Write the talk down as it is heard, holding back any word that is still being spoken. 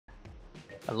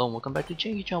Hello and welcome back to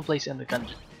Chinkie Chong plays in the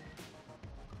Gungeon.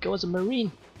 Go as a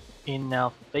marine in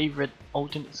our favorite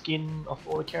alternate skin of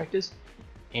all the characters,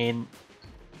 and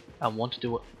I want to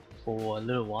do it for a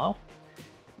little while.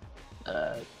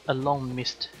 A long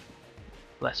missed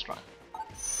blast run.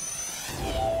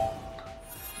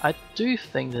 I do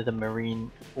think that the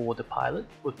marine or the pilot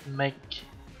would make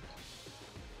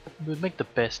the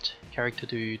best character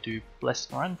to do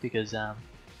blast run because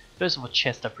first of all,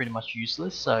 chests are pretty much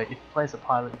useless, so if you play as a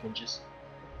pilot you can just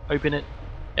open it,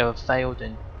 if it failed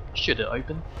then shoot it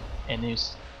open, and you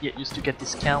still get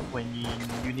discount when you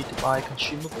need to buy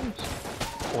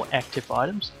consumables or active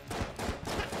items.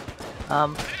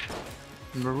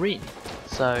 Marine,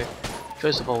 so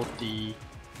first of all the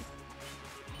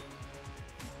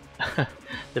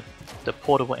the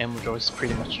portable ammo drawer is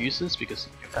pretty much useless because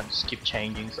you can just keep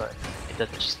changing, so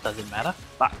it just doesn't matter.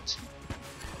 But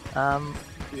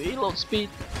reload speed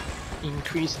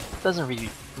increase doesn't really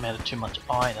matter too much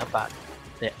either, but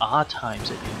there are times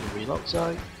that you need to reload,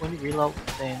 so when you reload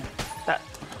then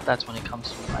that's when it comes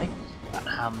to play. But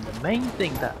the main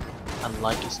thing that I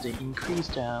like is the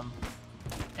increased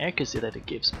accuracy that it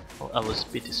gives. Well, I was a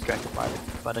bit distracted by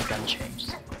the gun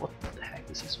change. What the heck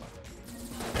is this one?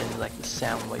 And like the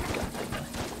sound wave gun thing there.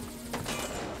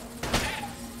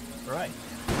 Right.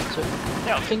 So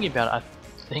now thinking about it, I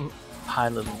think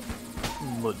pilot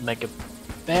would make a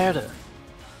better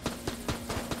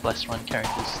blast run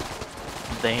characters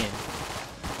than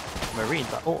marine,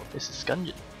 but oh, this is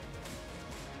Gungeon.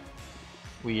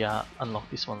 We unlocked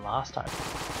this one last time.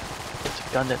 It's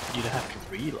a gun that you don't have to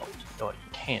reload, or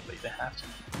you can, but you don't have to.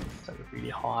 It's like a really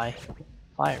high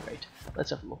fire rate.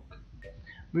 Let's have a look.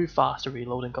 Move faster,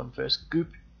 reload and converts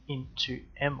goop into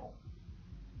ammo.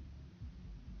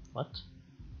 What?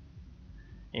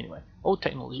 Anyway, old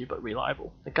technology but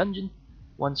reliable. The Gungeon,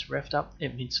 once revved up,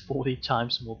 emits 40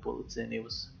 times more bullets than it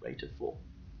was rated for.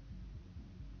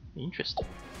 Interesting.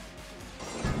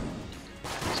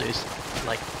 So it's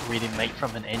like really made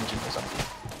from an engine or something.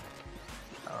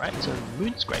 Alright, so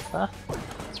Moon Scraper.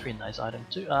 It's a pretty nice item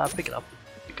too. Pick it up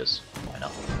because why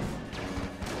not?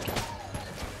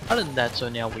 Other than that, so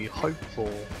now we hope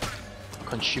for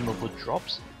consumable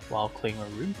drops while clearing a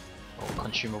room, or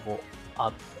consumable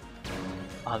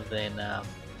other than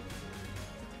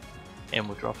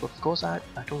ammo drop. Of course, I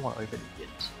don't want to open it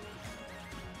yet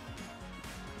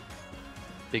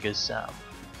because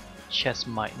chests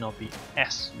might not be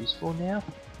as useful now.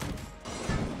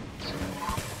 So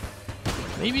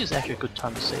maybe it's actually a good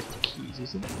time to save the keys,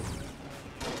 isn't it?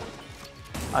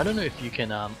 I don't know if you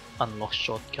can unlock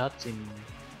shortcuts in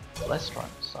blast run,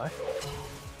 so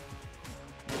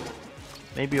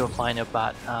maybe you'll find out,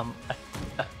 but I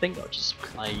think I'll just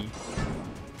play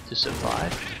to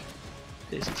survive.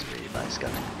 This is a really nice gun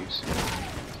to use.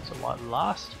 So while it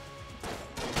lasts,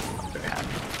 I'm very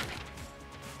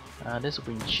happy. This will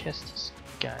bring chests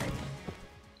game.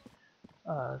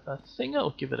 I think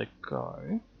I'll give it a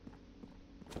go.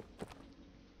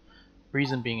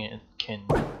 Reason being it can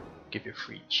give you a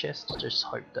free chest, just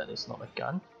hope that it's not a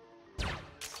gun.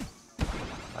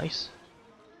 Nice.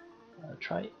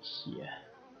 Try it here.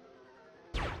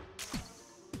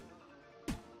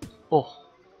 Oh,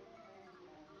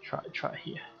 try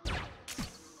here.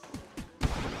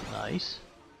 Nice.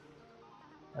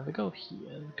 Now we go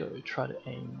here. Go try to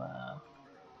aim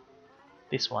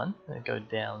this one and go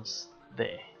down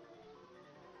there.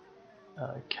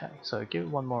 Okay, so give it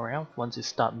one more round. Once it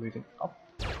start moving up.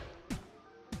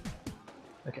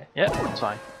 Okay, yeah, it's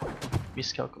fine.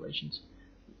 Miscalculations.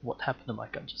 What happened to my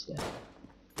gun just then?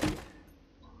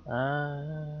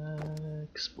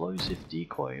 Explosive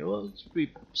decoy. Well, it's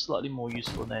pretty slightly more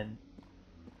useful than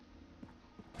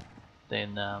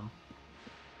the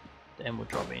ammo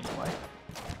drop anyway.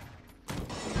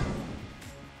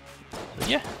 So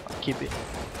yeah, I'll keep it.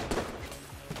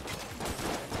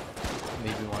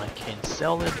 Maybe when I can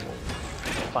sell it or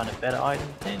find a better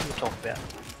item, then we'll talk about it.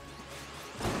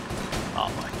 Oh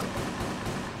my god.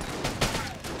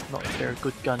 Not a very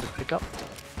good gun to pick up.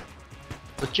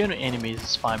 The general enemies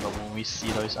is fine, but when we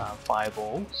see those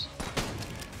fireballs,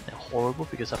 they're horrible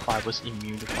because the fireball's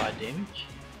immune to fire damage.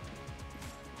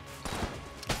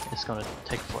 It's gonna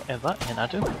take forever, and I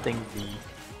don't think the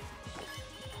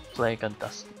flare gun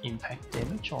does impact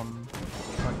damage on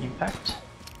impact.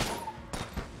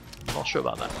 Not sure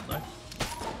about that one though.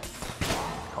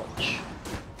 Ouch.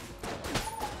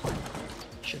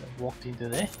 Should have walked into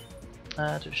there.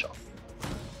 To the shop.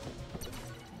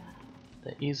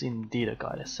 There is indeed a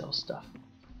guy that sells stuff.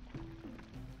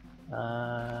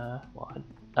 Well,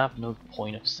 I have no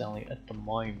point of selling at the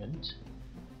moment.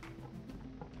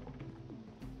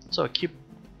 So I keep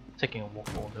taking a walk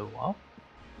for a little while.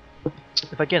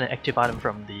 If I get an active item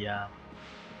from the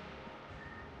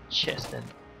chest, then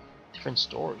different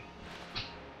story.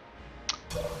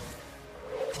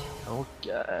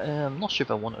 I'm not sure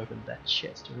if I want to open that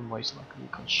chest. It's most likely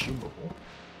consumable.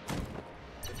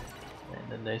 And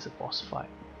then there's a boss fight.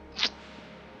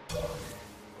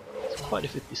 It's quite a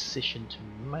good decision to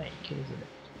make, isn't it?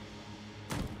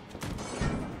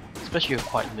 Especially you're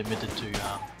quite limited to,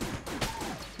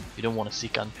 you don't want to see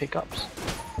gun pickups.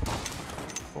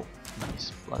 Oh,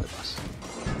 nice, blunderbuss.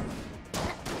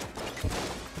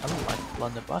 I like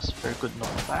blunderbuss, very good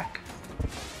knockback.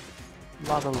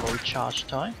 Rather low charge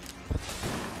time.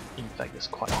 In fact, it's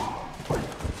quite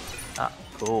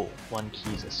cool. One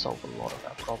key has solved a lot of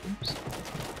our problems.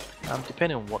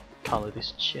 Depending on what color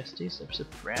this chest is, if it's a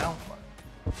brown one,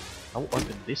 I will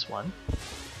open this one.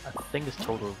 I think it's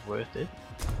totally worth it.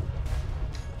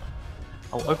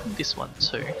 I'll open this one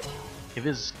too. If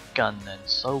it's gun, then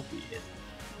so be it.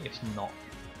 If not,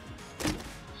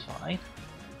 fine.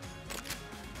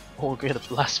 Or get a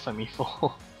blasphemy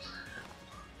for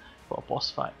a boss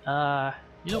fight.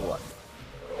 You know what?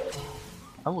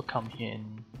 I will come here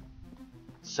and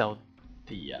sell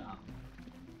the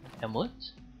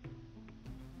amulet.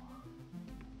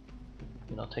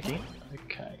 You're not taking it?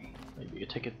 Okay. Maybe you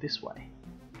take it this way.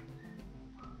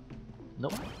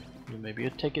 Nope. Maybe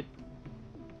you take it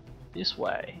this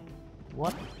way.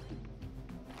 What?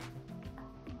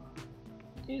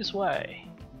 This way.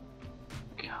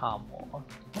 Come on.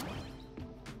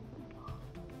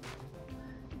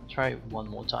 Try it one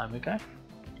more time, okay?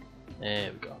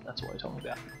 There we go, that's what we're talking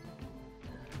about.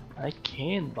 I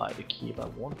can buy the key if I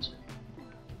want to.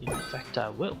 In fact, I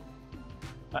will.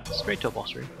 Right, straight to a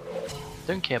boss room.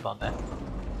 Don't care about that.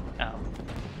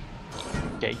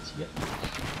 Gates yet.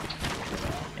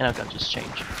 And I can just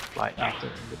change right after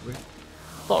in the room.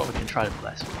 Thought we can try to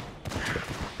blast me.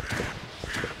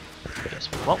 Guess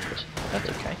we won't. That's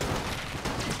okay.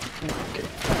 Ooh, okay.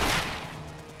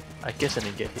 I guess I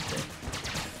didn't get hit there.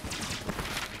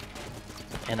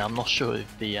 And I'm not sure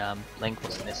if the length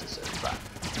was necessary, but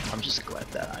I'm just glad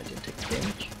that I didn't take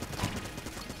damage.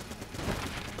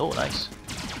 Oh, nice.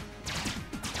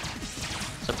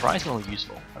 Surprisingly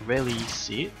useful. I rarely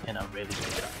see it, and I rarely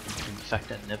pick it up. In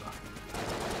fact, I never.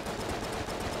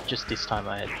 Just this time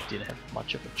I didn't have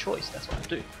much of a choice, that's what I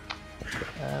do.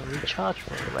 Recharge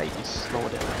rate is slower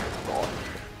than I thought.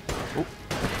 Ooh.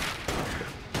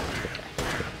 Okay.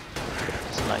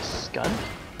 It's a nice gun.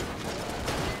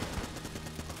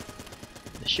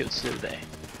 The shield's still there.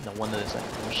 No wonder there's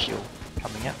like no shield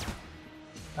coming out.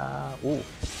 Ooh.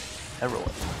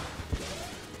 Heroic.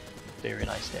 Very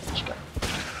nice damage gun.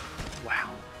 Wow.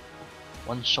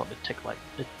 One shot to take like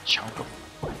a chunk of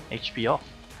HP off.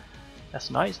 That's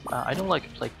nice. I don't like a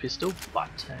plate pistol,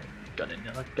 but got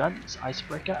another gun. It's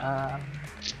icebreaker.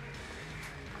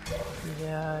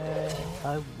 Yeah,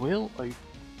 I will.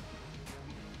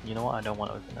 You know what? I don't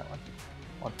want to open that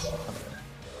one.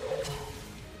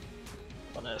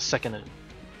 On a second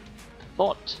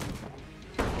thought.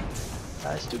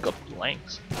 I still got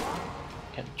blanks.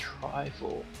 Can try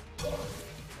for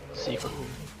secret room.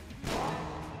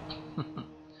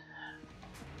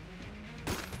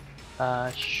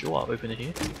 Sure, I'll open it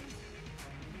here.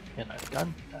 And I've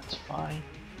gun, that's fine.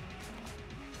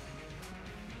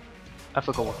 I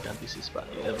forgot what gun this is, but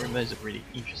yeah, the rumor is a really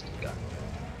interesting gun.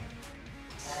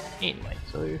 Anyway,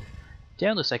 so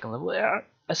down the second level, I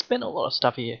spent a lot of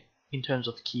stuff here in terms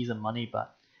of keys and money,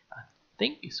 but I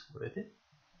think it's worth it.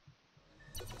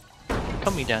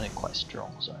 Coming down it quite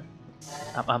strong, so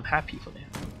I'm happy for now.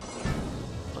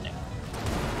 Okay.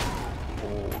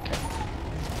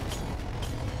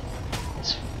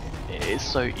 It's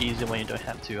so easy when you don't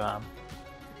have to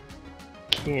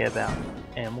care about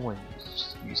ammo and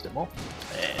just use them all.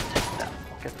 And take that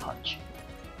rocket punch.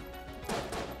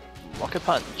 Rocket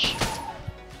punch.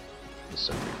 It's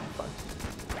so freaking fun.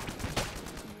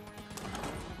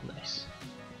 Nice.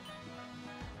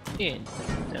 And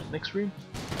down the next room.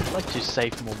 I'd like to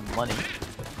save more money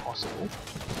if possible.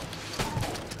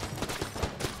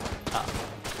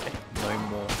 Okay, no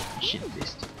more shit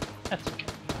fist. That's okay.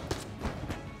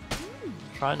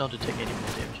 Try not to take any more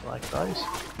damage like those.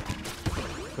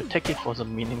 Protect it for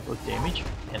some meaningful damage,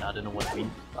 and I don't know what I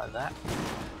mean by that.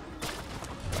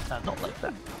 Not like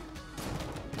that.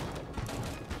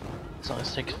 As long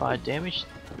as it takes 5 damage,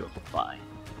 you're fine.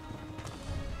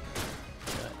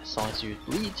 As long as you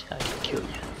bleed, I can kill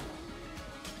you.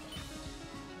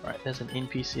 Right, there's an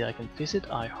NPC I can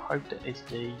visit. I hope that it's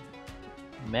the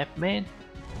map man.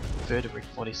 Vertebrate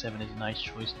 47 is a nice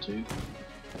choice too.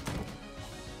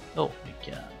 Oh my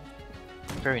god.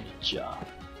 Very ninja.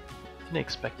 Didn't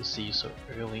expect to see you so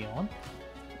early on.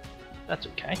 that's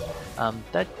okay.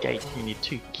 That gate you need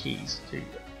 2 keys to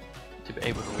be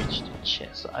able to reach the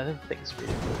chest, so I don't think it's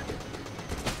really worth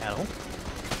it at all.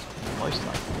 Most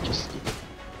likely just skip it.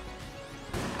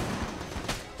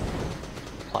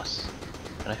 Plus,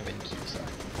 I don't have any keys, so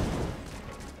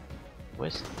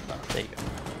where's... oh, there you go.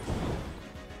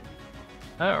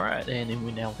 Alright, and then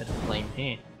we now get a flame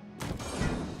here.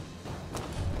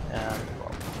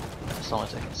 Well, as long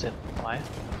as I can set the fire.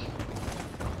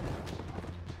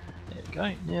 There we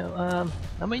go. Now,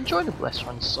 I'm enjoying the blast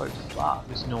run so far,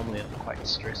 because normally it's quite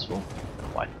stressful.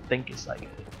 I think it's like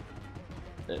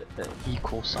an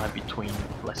equal sign between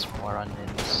blast run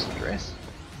and stress.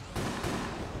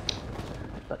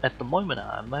 But at the moment,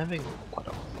 I'm having quite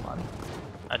a lot of fun.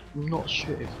 I'm not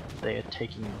sure if they're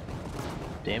taking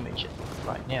damage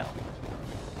right now.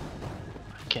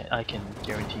 I can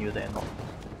guarantee you they're not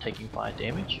taking fire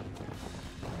damage,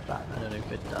 but I don't know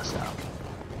if it does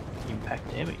impact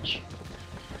damage.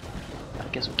 I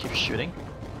guess we'll keep shooting,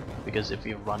 because if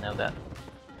we run out of that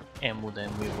ammo,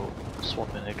 then we will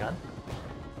swap in a gun.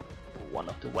 One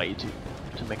of the way to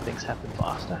make things happen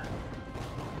faster.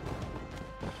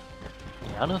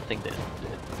 Yeah, I don't think they're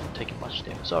taking much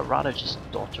damage, so I'd rather just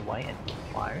dodge away and keep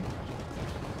firing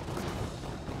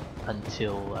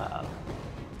until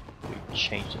we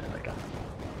change another gun.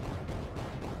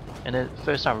 And then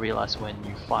first I realized when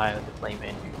you fire the flame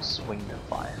and you swing the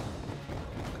fire.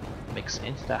 Makes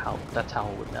sense. That's how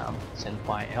I would send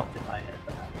fire out if I had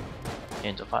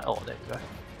hands of fire. Oh, there you go.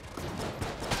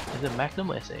 Is it Magnum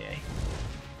or SAA?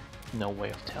 No way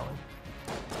of telling.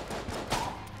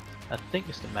 I think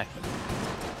it's the Magnum.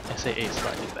 SAA is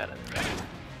slightly better than Magnum.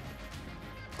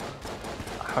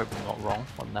 I hope I'm not wrong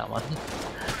on that one.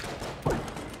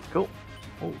 Cool.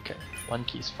 Okay, 1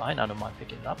 key is fine. I don't mind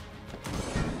picking it up.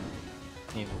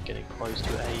 And we're getting close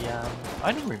to a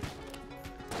item room.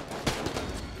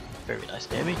 Very nice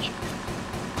damage.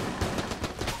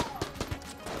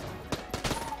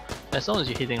 As long as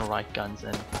you're hitting the right guns,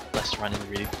 and blast run is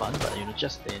really fun. But you know,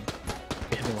 just then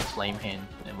we're hitting a flame hand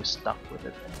and we're stuck with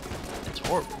it, and it's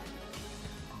horrible.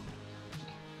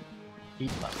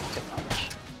 Eat my rocket punch.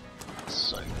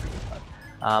 So freaking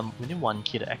fun. We need 1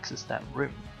 key to access that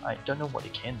room. I don't know what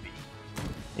it can be.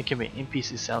 It can be an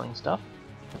NPC selling stuff,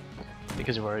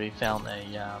 because we've already found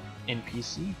a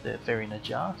NPC, the fairy in a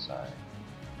jar, so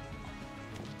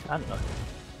I don't know.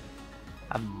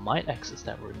 I might access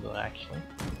that room though, actually.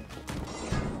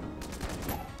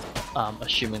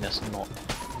 Assuming there's not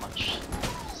much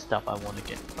stuff I want to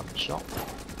get from the shop.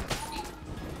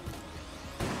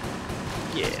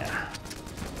 Yeah.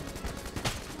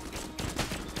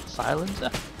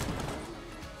 Silencer?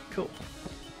 Cool.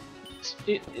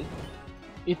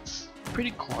 It's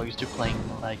pretty close to playing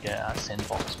like a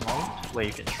sandbox mode where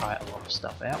you can try a lot of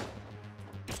stuff out,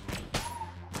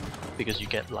 because you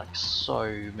get like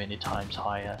so many times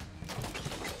higher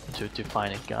to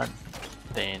find a gun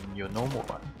than your normal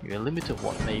one. You're limited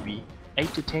what, maybe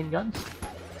 8 to 10 guns?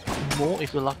 More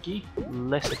if you're lucky,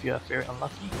 less if you're very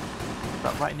unlucky.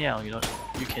 But right now, you know,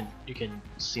 you can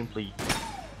simply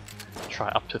try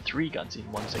up to 3 guns in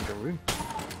one single room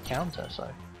counter, so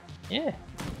yeah,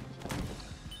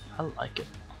 I like it.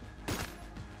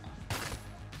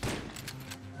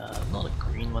 Not a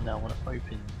green one that I want to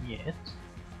open yet,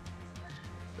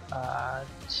 but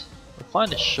we'll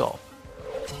find a shop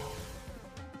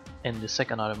and the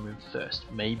second item room first.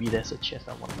 Maybe there's a chest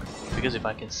I want to open, because if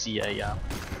I can see a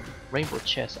rainbow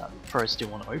chest, I first still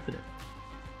want to open it.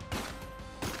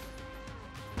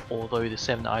 Although the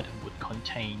 7th item would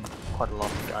contain quite a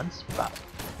lot of guns, but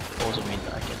it also means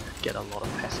that I can get a lot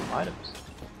of passive items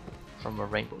from a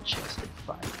rainbow chest if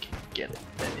I can get it,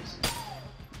 that is.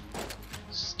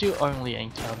 Still only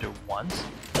encountered once,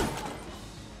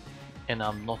 and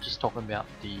I'm not just talking about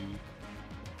the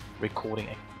recording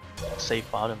save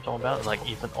file I'm talking about, like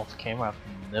even off camera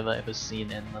I've never ever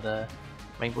seen another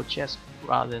rainbow chest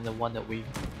rather than the one that we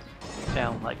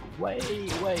found like way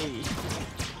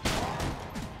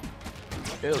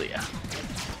earlier.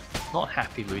 Not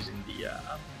happy losing the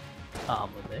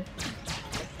armor there.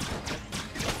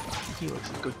 He looks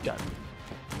a good gun.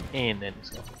 And then it's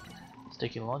got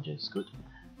sticky launcher, it's good.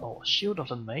 Oh, Shield of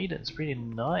the Maiden is pretty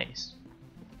nice.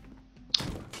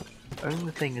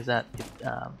 Only thing is that it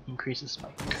increases my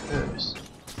curse.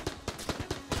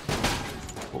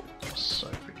 Oh, so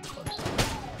freaking close.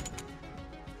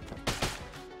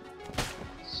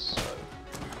 So,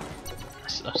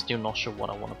 I'm still not sure what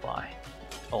I want to buy,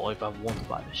 or if I want to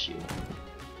buy the shield.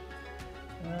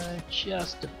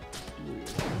 Just a blue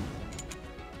one.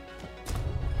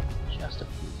 Just a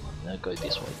blue one. I'll go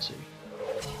this way too.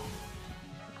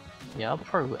 Yeah, I'll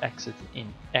probably access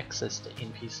the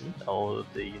NPC or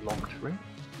the locked room.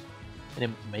 And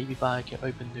then maybe I can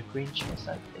open the green chest,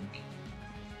 I think.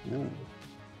 Ooh.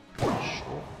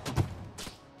 Sure.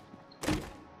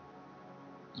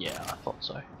 Yeah, I thought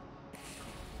so.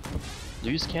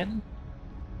 Loose cannon?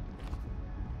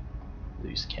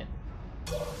 Loose cannon.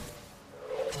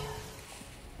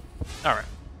 Alright.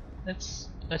 Let's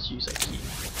use a key.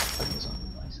 Focus on the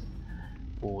nice.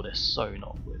 Oh, they're so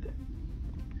not worth it.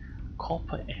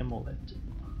 Copper amulet.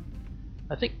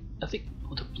 I think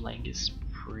the blank is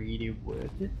pretty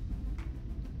worth it.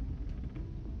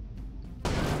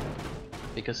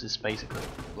 Because it's basically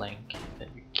a blank that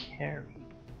you carry.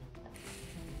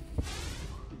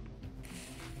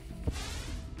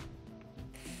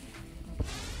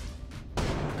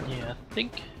 Yeah, I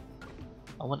think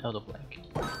I want Elder Blank.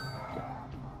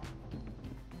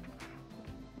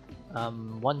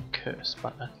 One curse,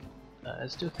 but I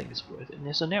still think it's worth it.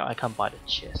 And so now I can't buy the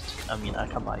chest. I mean, I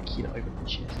can't buy a key to open the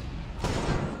chest. I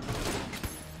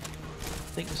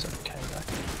think it's okay, right?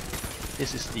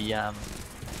 This is the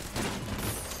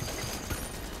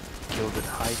Gilded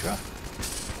Hydra.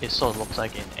 It sort of looks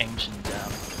like an ancient,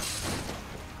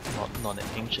 not an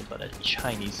ancient, but a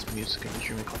Chinese musical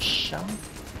instrument called shang.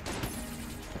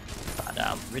 But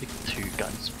really 2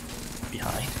 guns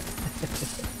behind.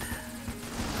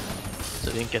 So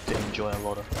you didn't get to enjoy a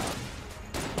lot of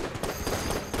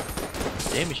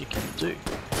damage you can do.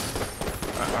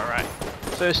 Alright.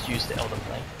 First use the Elder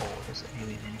Flame. Oh, there's an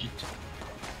alien engine.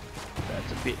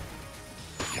 That's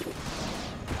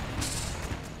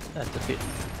a bit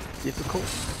difficult.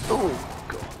 Oh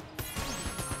god.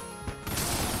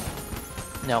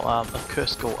 Now a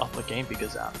curse go up again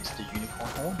because it's the unicorn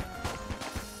horn.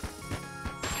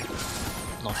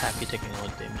 Not happy taking a lot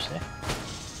of damage there.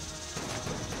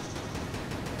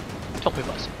 Took me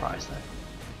by surprise though.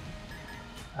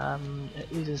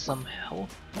 At least there's some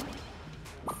health.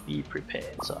 Be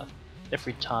prepared, so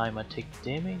every time I take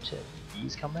damage,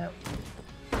 these come out.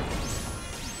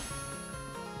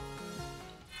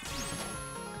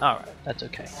 Alright, that's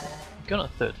okay. Go on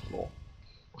the 3rd floor.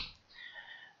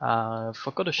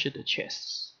 Forgot to shoot the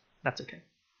chests. That's okay.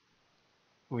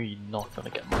 We're not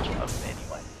gonna get much out of it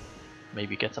anyway.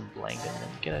 Maybe get some blank and then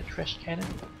get a trash cannon.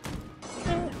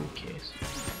 Who cares?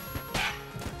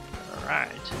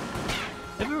 Alright.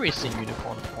 I've already seen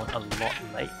unicorn horn a lot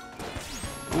late.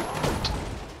 Ooh.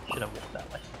 Should have walked that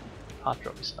way. Hard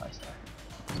drop is nice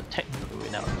though. So technically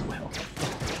we're now at full health.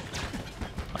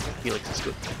 Okay, Helix is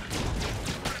good.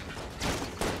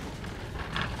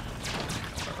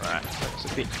 Alright, that's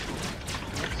a bit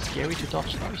scary to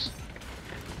dodge those.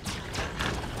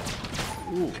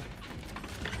 Ooh.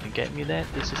 You get me there?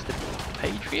 This is the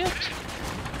Patriot?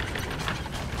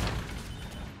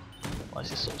 Why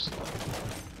is it so slow?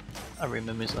 I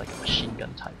remember it's like a machine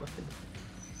gun type of thing.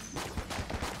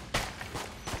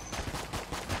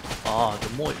 Ah, the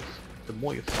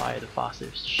more you fire, the faster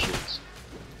it shoots.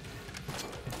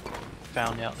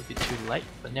 Found out a bit too late,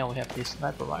 but now we have this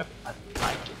sniper rifle. I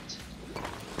like it.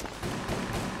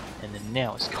 And then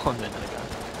now it's gone with another gun.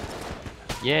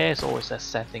 Yeah, it's always that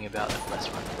sad thing about a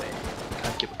blast run where you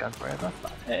can't keep a gun forever,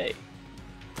 but hey,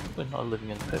 we're not living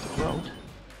in a perfect world.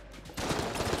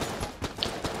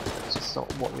 That's just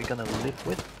not what we're gonna live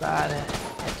with, but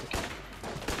that's okay.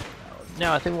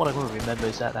 Now I think what I'm gonna remember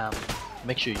is that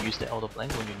make sure you use the Elder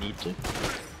Blank when you need to.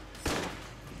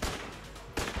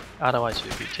 Otherwise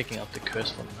you'll be taking up the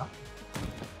curse for nothing.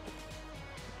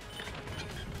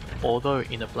 Although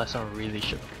in a blast I really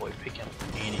should avoid picking up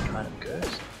any kind of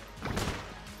curse.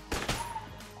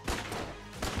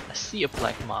 I see a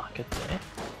black market there.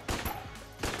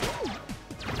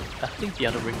 I think the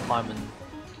other requirement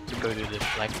to go to the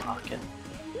black market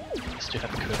is to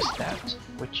have curse stats,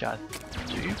 which I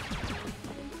do.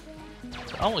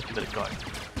 So I want to give it a go,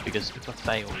 because if I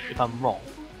fail, if I'm wrong,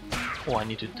 all I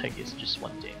need to take is just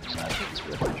 1 damage, so I think it's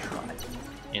worth a try.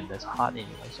 And there's a heart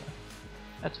anyway, so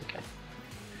that's okay.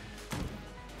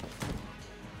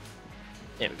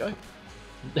 There we go.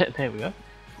 There we go.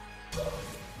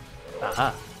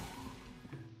 Aha!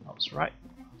 I was right.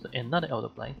 So another Elder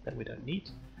Blank that we don't need.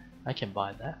 I can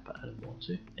buy that, but I don't want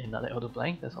to. Another Elder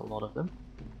Blank, there's a lot of them.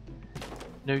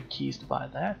 No keys to buy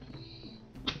that.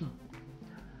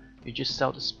 You just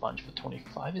sell the sponge for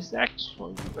 25 is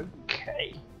actually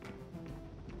okay.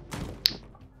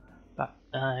 But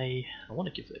I want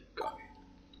to give it a go.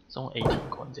 It's only 18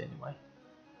 coins anyway.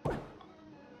 There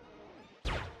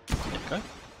we go.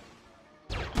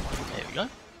 There we go.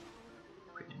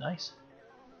 Pretty nice.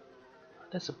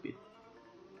 That's a bit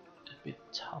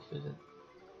tough, isn't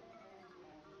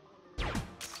it?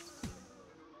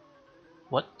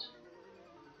 What?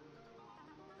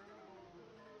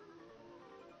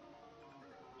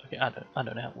 Okay, I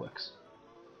don't know how it works.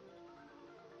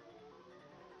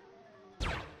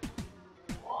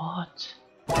 What?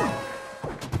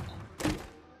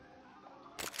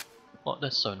 Oh,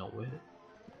 that's so not worth it.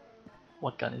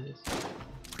 What gun is this?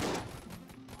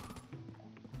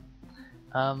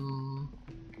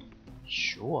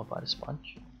 Sure, by the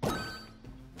sponge.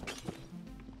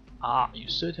 Ah, you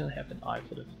certainly have an eye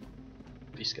for the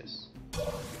viscous.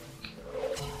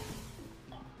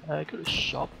 I go to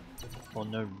shop for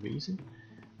no reason.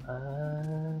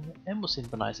 Anvil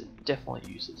synchronizer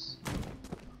definitely uses.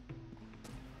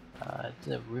 Is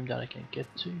there a room that I can get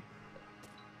to?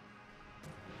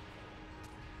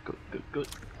 Good.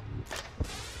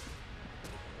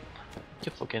 I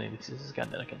keep forgetting this is a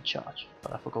gun that I can charge,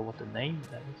 but I forgot what the name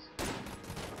of that is.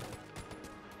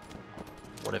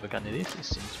 Whatever gun it is, it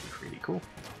seems to be pretty cool.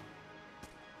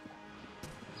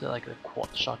 Is it like a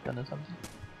quad shotgun or something?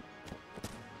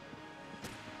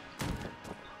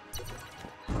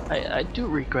 I do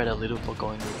regret a little for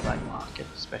going to the black market,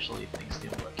 especially if things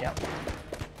didn't work out.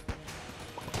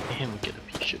 And we get a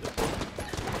picture of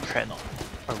Treadnought,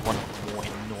 or one of the more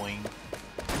annoying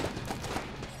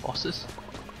bosses.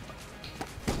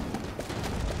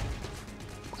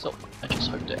 So I just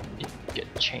hope that it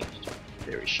gets changed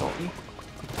very shortly.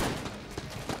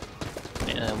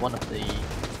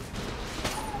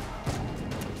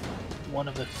 One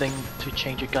of the thing to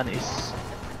change a gun is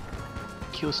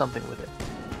kill something with it.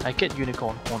 I get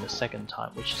unicorn horn the second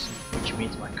time, which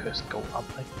means my curse go up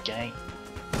again.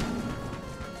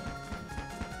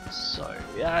 So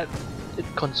yeah, it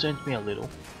concerns me a little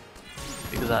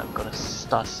because I'm gonna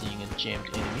start seeing a jammed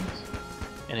enemies,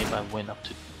 and if I went up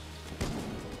to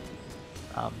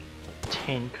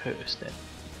 10 curse, then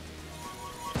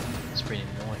it's pretty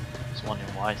annoying. I was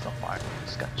wondering why it's not firing.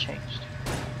 This got changed.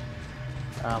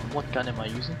 What gun am I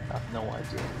using? I have no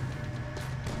idea.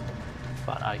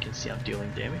 But I can see I'm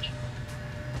dealing damage.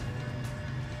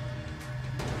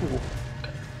 Ooh,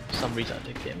 okay. For some reason I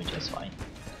take damage, that's fine.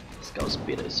 Skull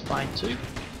Spitter is fine too.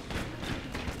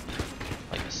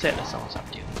 Like I said, as long as I'm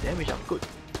dealing damage, I'm good.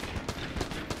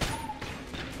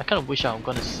 I kind of wish I'm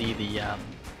gonna see the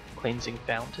cleansing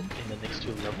fountain in the next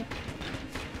 2 levels,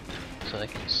 so I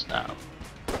can sort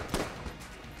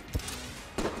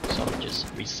of just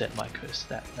reset my curse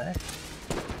stat there.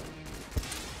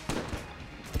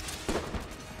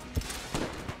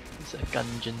 It's a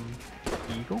Gungeon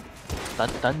Eagle?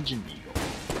 Dungeon Eagle.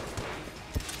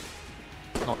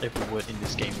 Not every word in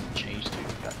this game will change to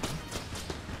Gungeon.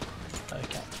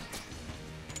 Okay.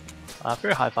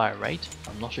 Very high fire rate.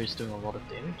 I'm not sure it's doing a lot of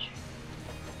damage.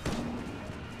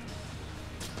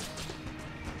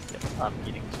 Yep, I'm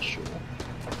getting for sure.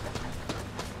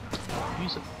 I'll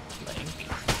use a blank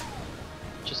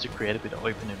just to create a bit of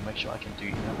opening and make sure I can do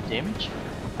enough damage.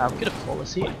 Get a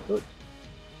flawless here, good.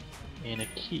 And a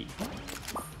key.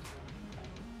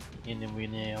 And then we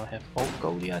now have old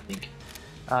Goldie, I think.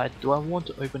 Do I want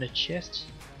to open a chest?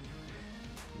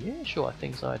 Yeah, sure, I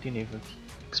think so. I didn't even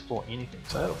explore anything,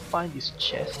 so I'll find this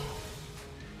chest.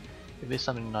 If there's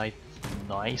something nice,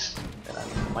 then I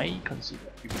may consider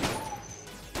it.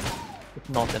 If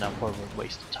not, then I'll probably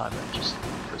waste the time and just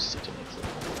proceed to the next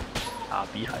level.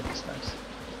 Beehive is nice.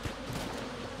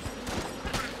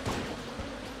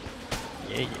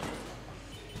 Yeah.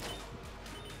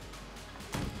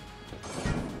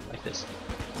 Like this.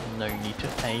 No need to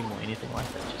aim or anything like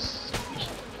that, just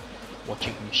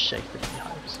watching you shake the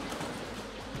beehives.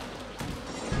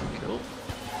 Cool.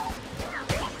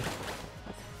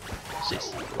 What's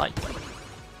this? Lightweight.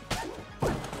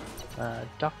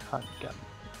 Duck hunt gun.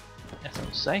 As I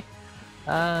would say.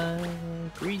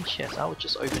 Green chest. I would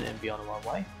just open it and be on my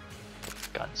way.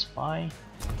 Gun's fine.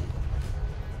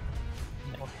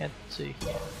 Now we'll head to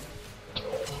here.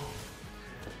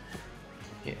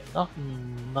 Yeah,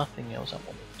 nothing else I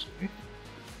want to do.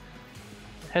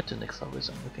 Head to next level is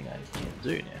the only thing I can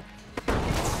do now.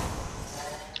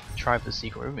 Try for the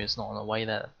secret room, it's not on the way,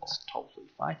 that's totally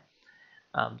fine.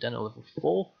 Down to level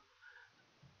 4.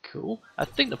 Cool. I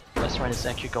think the quest run is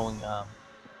actually going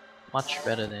much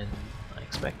better than I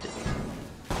expected.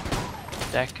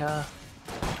 Deca.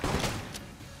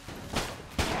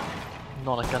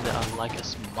 Not a gun that I like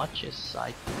as much as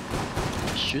I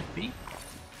should be.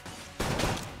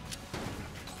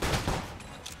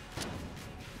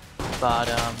 But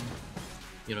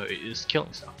you know, it is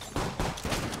killing stuff,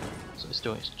 so it's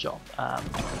doing its job.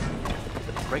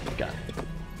 The break gun,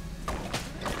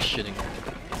 shooting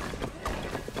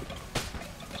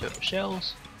turtle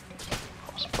shells,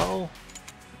 crossbow.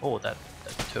 Oh, that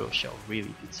turtle shell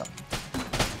really did something.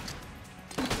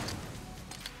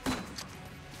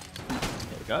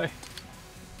 There we go.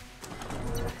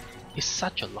 it's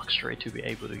such a luxury to be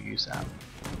able to use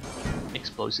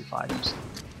explosive items,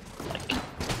 like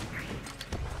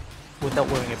without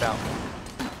worrying about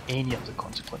any of the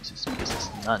consequences, because there's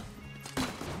none.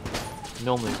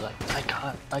 Normally, like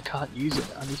I can't use it.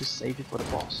 I need to save it for the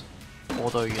boss.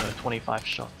 Although 25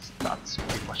 shots, that's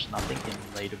pretty much nothing in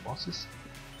later bosses.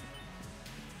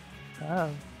 I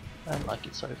like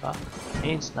it so far.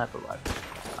 And sniper rifle.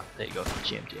 There you go,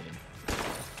 GMT enemy.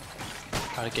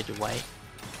 Try to get your way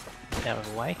out of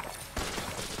the way.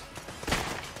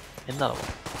 Another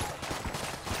one.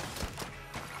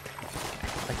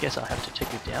 I guess I have to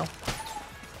take you down.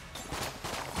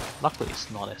 Luckily it's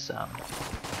not as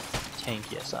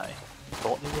tanky as I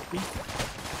thought it would be.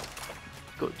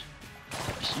 Good.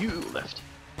 There's you left.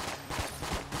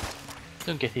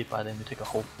 Don't get hit by them, you take a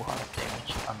whole full heart of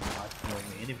damage, unlike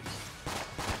normal enemies.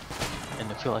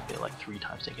 And I feel like they're like 3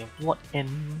 times taken. What?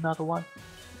 Another one?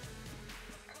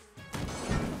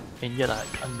 And yet I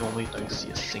normally don't see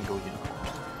a single unicorn.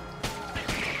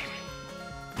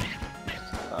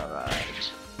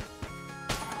 Alright.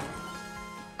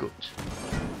 Good.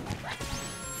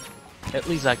 At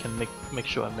least I can make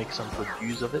sure I make some good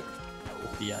use of it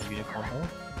with the unicorn horn.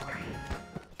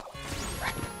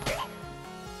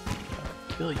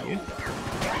 Kill you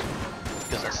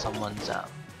because of someone's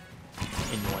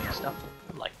annoying stuff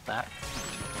like that.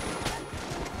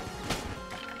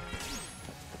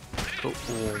 Cool.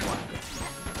 Oh my god.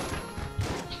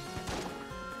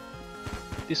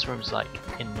 This room's like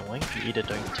annoying. You either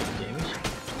don't take damage,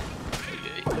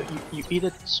 you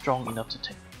either strong enough to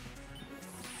take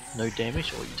no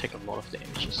damage, or you take a lot of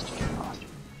damage just to get past it.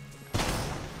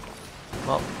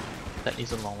 Well, that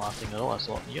isn't long lasting at all. I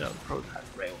thought, prototype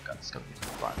railgun's gonna be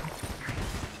fun.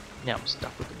 Now I'm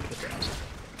stuck with the bigger damage.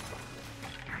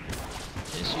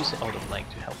 Just use the Elder Blank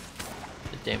to help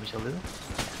the damage a little.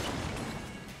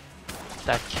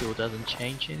 That kill doesn't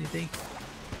change anything.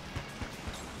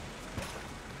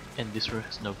 And this room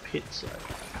has no pit, so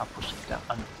I can't push it down,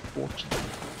 unfortunately.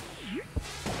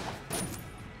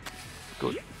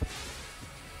 Good.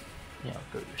 Now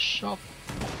go to the shop.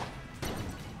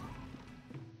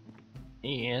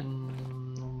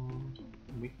 And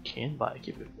we can buy a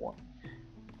gift if we want.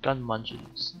 Gun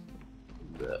mungeons.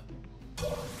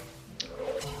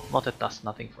 Not that that's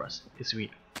nothing for us, because we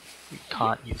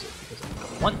can't use it because I've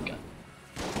got one gun.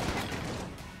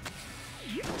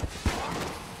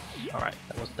 Alright,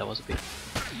 that was a bit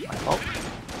my fault.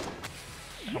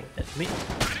 I would admit.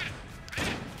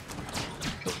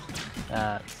 Cool.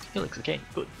 Helix again,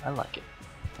 good, I like it.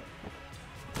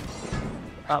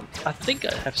 I think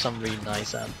I have some really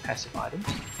nice passive items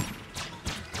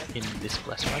in this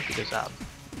blast run, because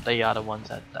they are the ones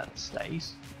that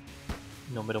stays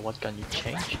no matter what gun you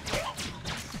change.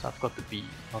 So I've got the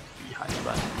not the beehive,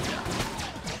 but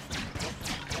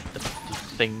the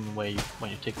thing where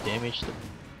when you take damage, the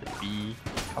bee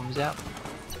comes out.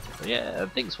 So yeah, I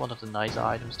think it's one of the nicer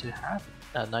items to have,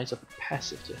 nicer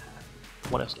passive to have.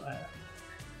 What else do I have?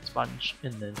 Sponge,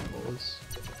 and then was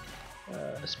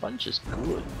sponge is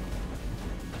good.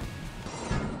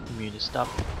 Immune stuff,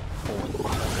 or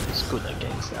it's good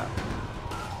against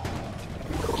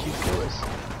cucumbers.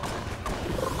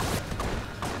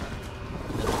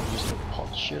 And then I'll use the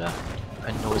pot shooter.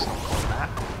 I know it's not called that.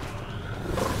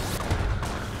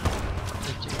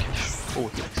 Oh,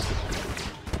 yes.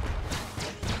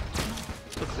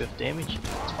 Took a bit of damage,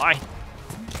 it's fine.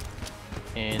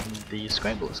 And the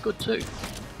scramble is good too.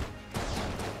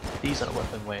 These are the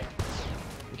weapon where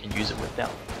you can use it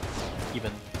without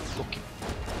even looking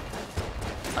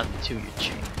until you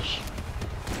change.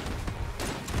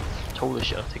 Totally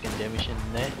should have taken damage in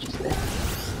there, just there.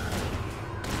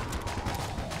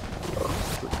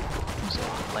 Good. So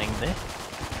laying there.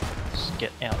 Just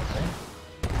get out of there.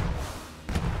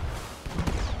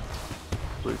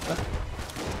 Blooper.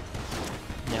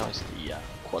 Now is the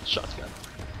quad shotgun.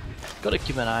 Gotta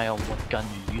keep an eye on what gun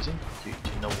you're using to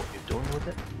know what you're doing with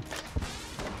it.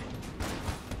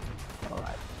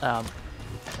 Alright, I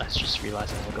just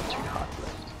realized I've got 2 hearts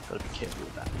left. Gotta be careful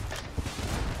with that.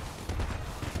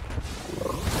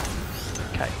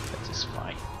 Okay, that's just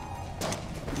fine.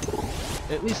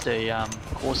 At least the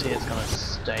Corsair is gonna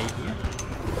stay here,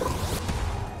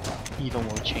 even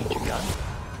when we change your gun.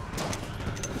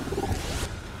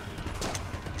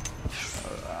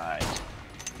 Alright.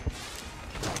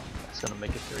 That's gonna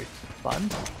make it very fun.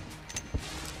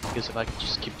 Because if I could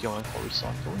just keep going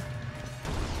horizontally.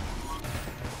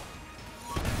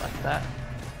 Like that.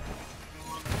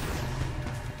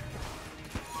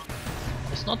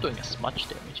 It's not doing as much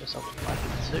damage as I would like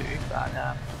it to, but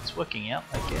it's working out,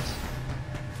 I guess.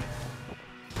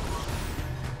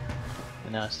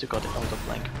 And I still got the Elder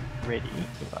Blank ready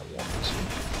if I want to.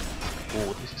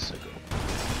 Oh, this is so good.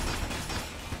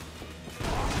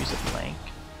 Use a blank.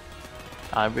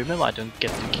 Remember, I don't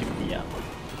get to keep the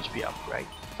HP upgrade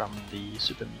from the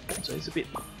Super Minion, so it's a bit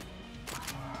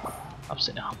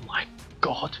upsetting. Oh my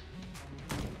god!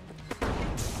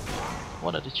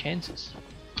 What are the chances?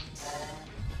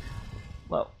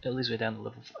 Well, at least we're down to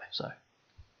level 5, so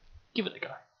give it a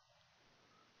go.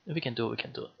 If we can do it, we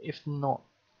can do it. If not,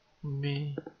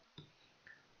 me.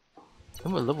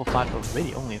 And we're level 5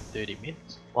 already, only in 30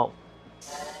 minutes. Well,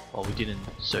 we didn't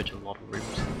search a lot of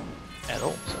rooms at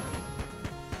all, so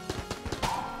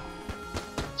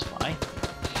it's fine.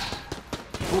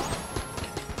 Ooh.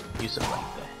 Use a blank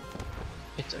there.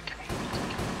 It's okay. It's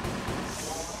okay.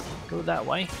 Go that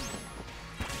way.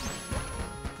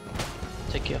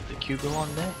 Take care of the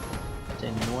Cubulon there. That's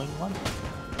an annoying one.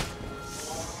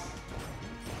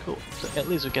 Cool. So at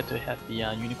least we get to have the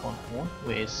Unicorn Horn,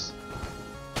 which is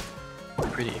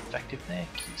pretty effective there.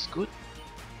 Key's good.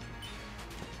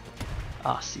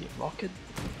 RC Rocket.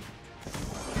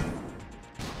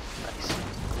 Nice.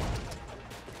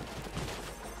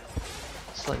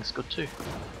 Sling's good too.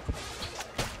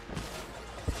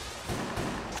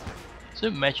 So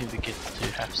imagine we get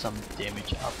to have some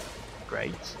damage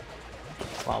upgrades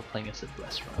while playing as a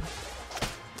blast run.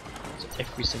 So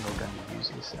every single gun you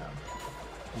use is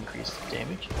increased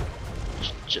damage,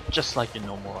 just like your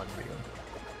normal Unreal.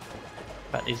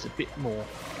 But it's a bit more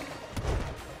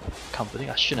comforting.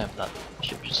 I shouldn't have done it. I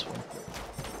should have just went for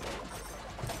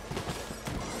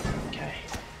it. Okay.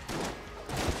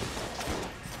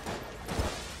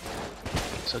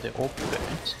 So they're all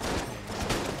burnt.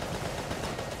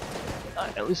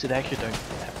 At least it actually don't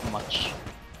have much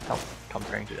health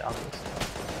comparing to the others.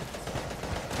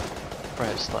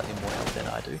 Probably have slightly more health than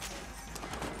I do.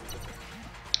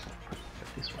 Go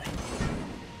this way.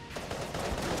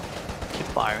 Keep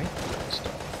firing, don't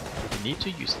stop. If you need to,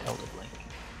 use the Elder Blank.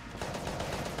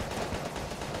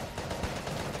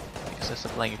 Because that's a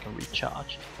blank you can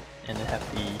recharge. And then have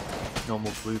the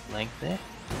normal blue blank there.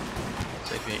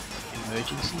 So if you're in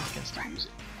emergency, you can still use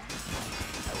it.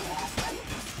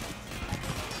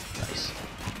 Nice.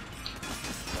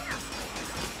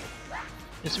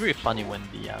 It's really funny when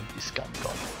the this gun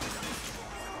got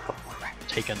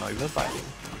taken over by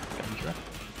Gungeon.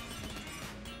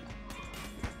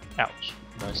 Ouch.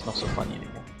 No, it's not so funny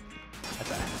anymore. I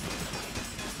bet.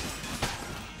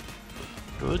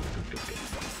 Good.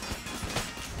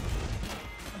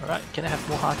 Alright, can I have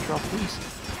more hard drop please?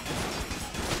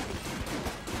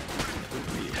 That would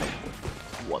be really helpful.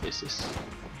 What is this?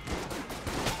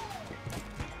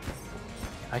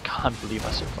 I can't believe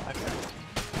I survived that.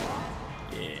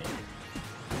 Yeah.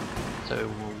 So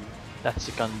that's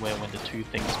the gun where when the two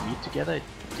things meet together, it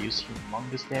deals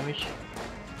humongous damage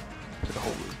to the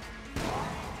whole room.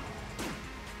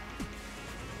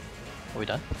 Are we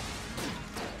done?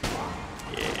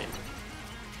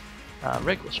 Yeah.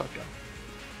 Regular shotgun.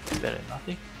 Better than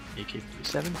nothing.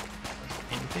 AK-47.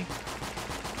 Anything.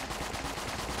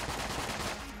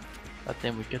 But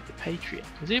then we get the Patriot.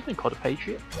 Is it even called a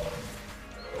Patriot?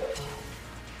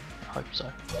 I hope so.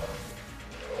 I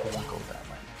won't go that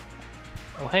way.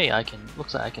 Oh hey, I can.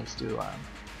 Looks like I can still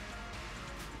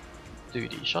do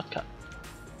the shortcut.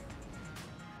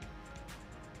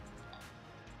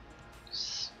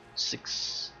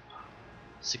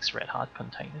 Six red heart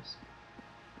containers.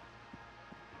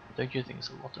 Don't you think it's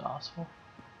a lot to ask for?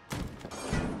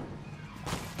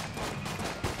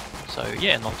 So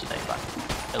yeah, not today, but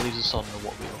at least we sort of know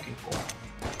what we're looking for.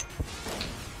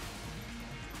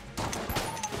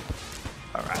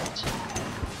 Alright.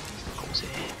 Goes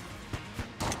here.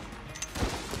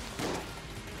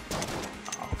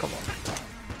 Oh, come on.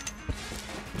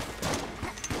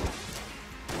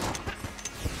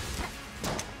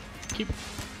 Keep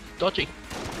dodging.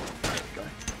 There we go.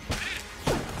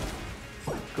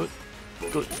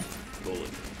 Good.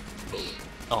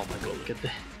 Oh my god, look at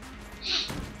the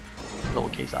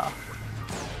lowercase r.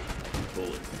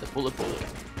 The bullet.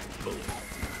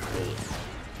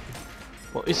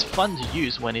 Well, it's fun to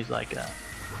use when it's like a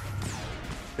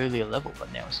earlier level,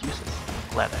 but now it's useless.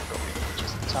 Glad I got rid of it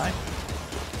just in time.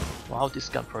 While this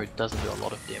gun probably doesn't do a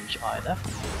lot of damage either,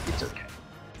 it's okay.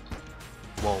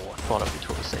 Whoa, I thought I'd be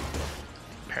totally safe, but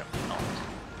apparently not.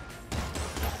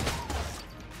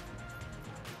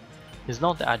 It's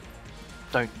not that I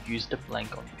don't use the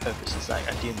blank on purpose, it's like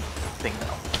I didn't think that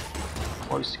I was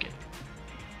close to getting it.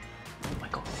 Oh my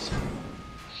god, this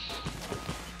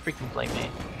freaking flame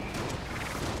man.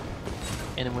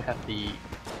 And then we have the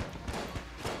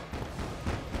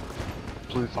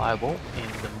blue fireball in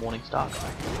the Morning Star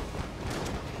guy.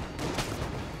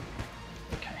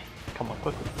 come on,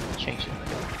 quickly, change it.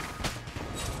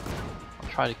 I'll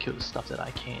try to kill the stuff that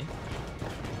I can.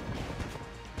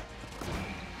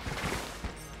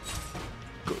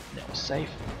 Good, now we're safe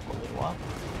for a little while.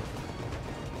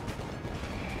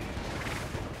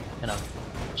 And I'll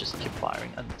just keep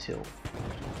firing until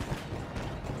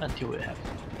we have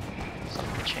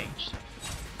something changed.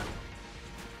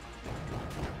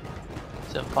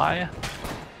 Is that fire?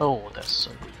 Oh, that's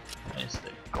so good. And it's the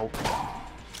gold bomb.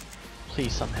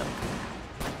 Please some help.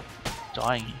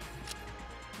 Dying here.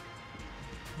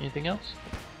 Anything else?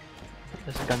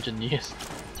 There's a Gungeon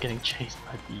getting chased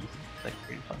by bees. It's like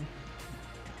pretty funny.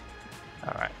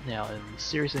 Alright, now I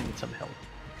seriously need some help.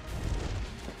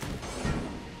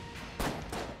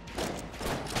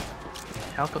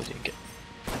 How come you get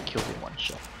killed in one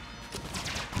shot?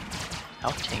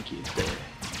 How tanky is the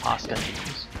past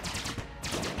Gungeon?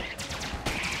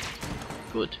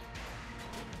 Good.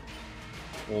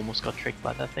 Almost got tricked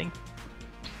by that thing.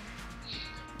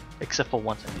 Except for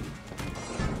once I did.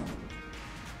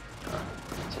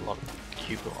 There's a lot of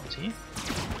cubulons here.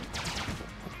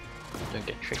 Don't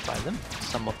get tricked by them.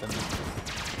 Some of them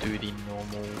do the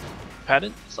normal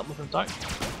pattern, some of them don't.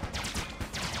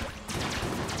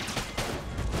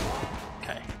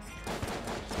 Okay.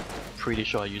 Pretty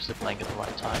sure I used the blank at the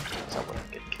right time, so I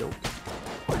wouldn't get killed.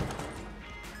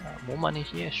 More money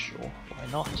here? Sure, why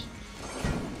not?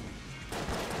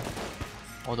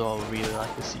 Although I would really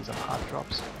like to see some hard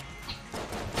drops.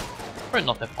 Probably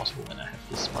not that possible when I have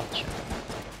this much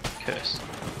curse.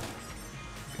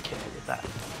 Be careful with that.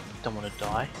 Don't want to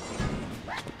die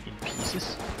in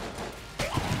pieces.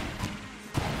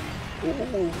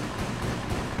 Ooh!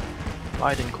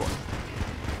 Biden coin.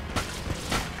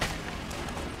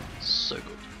 So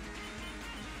good.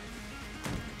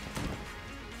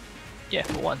 Yeah,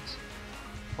 for once.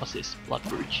 What's this? Blood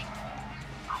Bridge.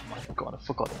 Oh my god, I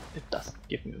forgot it does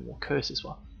give me more curse as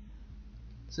well.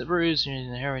 So Bruise is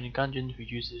inherent in Gungeon who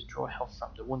uses draw health from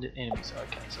the wounded enemies.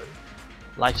 Okay, so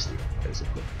lifesteal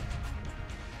basically.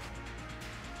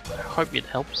 I hope it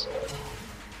helps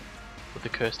with the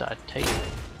curse that I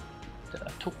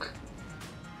took.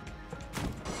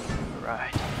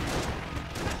 Right.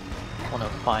 I want to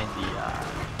find the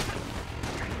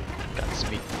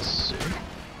gunsmith soon.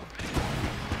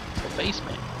 The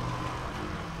basement.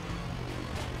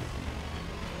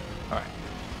 Alright,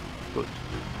 good.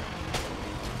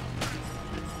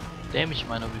 Damage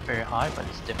might not be very high, but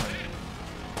it's definitely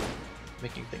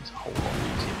making things a whole lot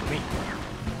easier for me.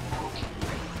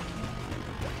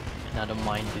 And I don't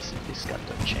mind this if this gun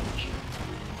don't change.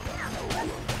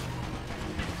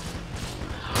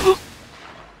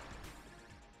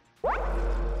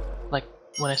 Like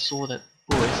when I saw that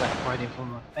bullet like right in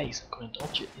front of my face, I couldn't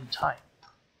dodge it in time.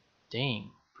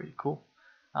 Dang, pretty cool.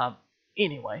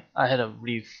 Anyway, I had a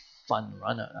really fun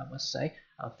run, I must say.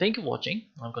 Thank you for watching.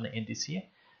 I'm gonna end this here.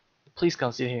 Please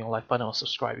consider hitting the like button or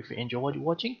subscribe if you enjoy what you're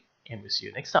watching, and we'll see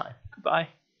you next time. Goodbye.